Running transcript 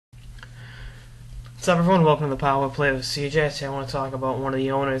What's up, everyone? Welcome to the Power Play with CJ. Today I want to talk about one of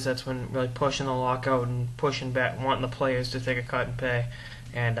the owners that's been really pushing the lockout and pushing back, wanting the players to take a cut and pay.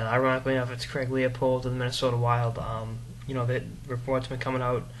 And ironically enough, it's Craig Leipold of the Minnesota Wild. The reports been coming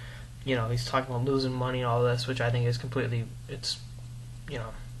out. He's talking about losing money and all this, which I think is completely, it's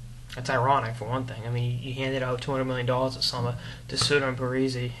ironic for one thing. I mean, you handed out $200 million this summer to Suter and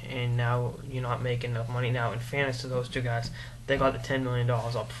Parise, and now you're not making enough money. Now, in fairness to those two guys, they got the $10 million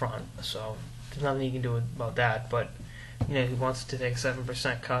up front, so there's nothing you can do about that. But he wants to take a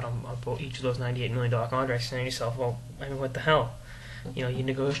 7% cut on each of those $98 million contracts. Saying to yourself, well, I mean, what the hell? You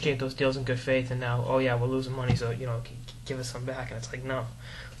negotiate those deals in good faith, and now, oh yeah, we're losing money, so give us some back. And it's like, no,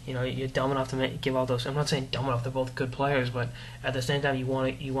 you're dumb enough to give all those. I'm not saying dumb enough; they're both good players, but at the same time, you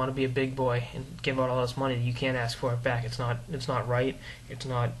want to be a big boy and give out all this money. You can't ask for it back. It's not right. It's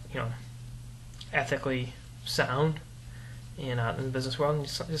not ethically sound. In the business world, and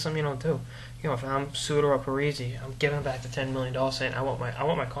it's just something you don't do. If I'm Suter or Parise, I'm giving back the $10 million, saying I want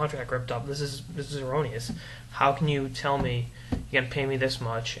my contract ripped up. This is erroneous. How can you tell me you're gonna pay me this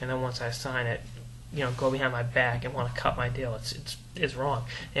much, and then once I sign it, go behind my back and want to cut my deal? It's wrong.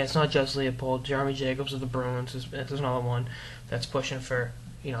 And it's not just Leipold. Jeremy Jacobs of the Bruins is another one that's pushing for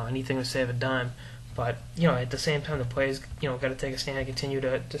anything to save a dime. But at the same time, the players got to take a stand and continue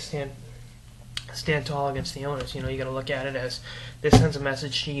to stand tall against the owners. You got to look at it as this sends a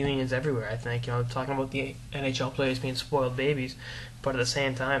message to unions everywhere. I think talking about the NHL players being spoiled babies, but at the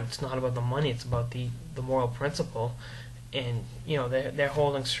same time, it's not about the money. It's about the moral principle, and they're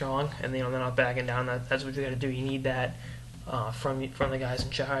holding strong, and they're not backing down. That's what you got to do. You need that from the guys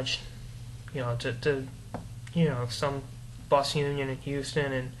in charge. To some bus union in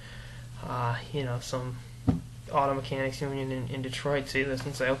Houston and some auto mechanics union in Detroit see this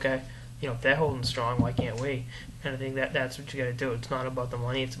and say, okay, if they're holding strong, why can't we? And I think that's what you got to do. It's not about the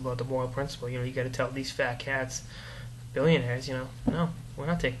money; it's about the moral principle. You got to tell these fat cats, billionaires, no, we're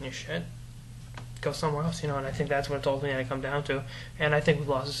not taking your shit. Go somewhere else, And I think that's what it's ultimately going to come down to. And I think we've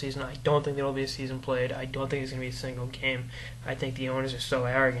lost the season. I don't think there will be a season played. I don't think it's going to be a single game. I think the owners are so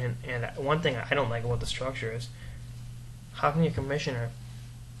arrogant. And one thing I don't like about the structure is, how can your commissioner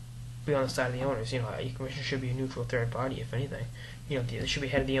be on the side of the owners? Your commissioner should be a neutral third party, if anything. It should be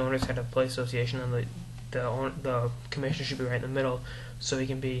head of the owners, head of the play association, and the commissioner should be right in the middle, so he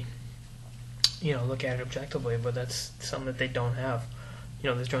can be, look at it objectively. But that's something that they don't have.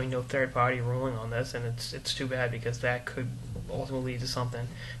 There's really no third party ruling on this, and it's too bad, because that could ultimately lead to something.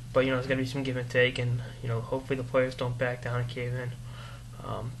 But there's got to be some give and take, and hopefully the players don't back down and cave in.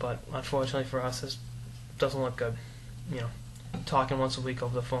 But unfortunately for us, this doesn't look good. Talking once a week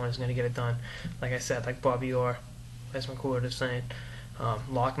over the phone is going to get it done. Like I said, like Bobby Orr, as McCourt is saying,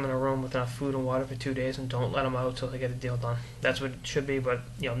 lock them in a room with enough food and water for 2 days and don't let them out until they get a deal done. That's what it should be, but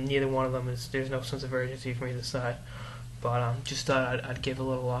neither one of them is. There's no sense of urgency from either side. But just thought I'd give a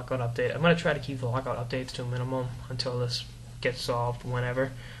little lockout update. I'm going to try to keep the lockout updates to a minimum until this gets solved,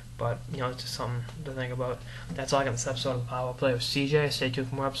 whenever. But it's just something to think about. That's all I got in this episode of the Power Play with CJ. Stay tuned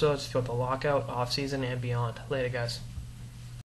for more episodes throughout the lockout, off season, and beyond. Later, guys.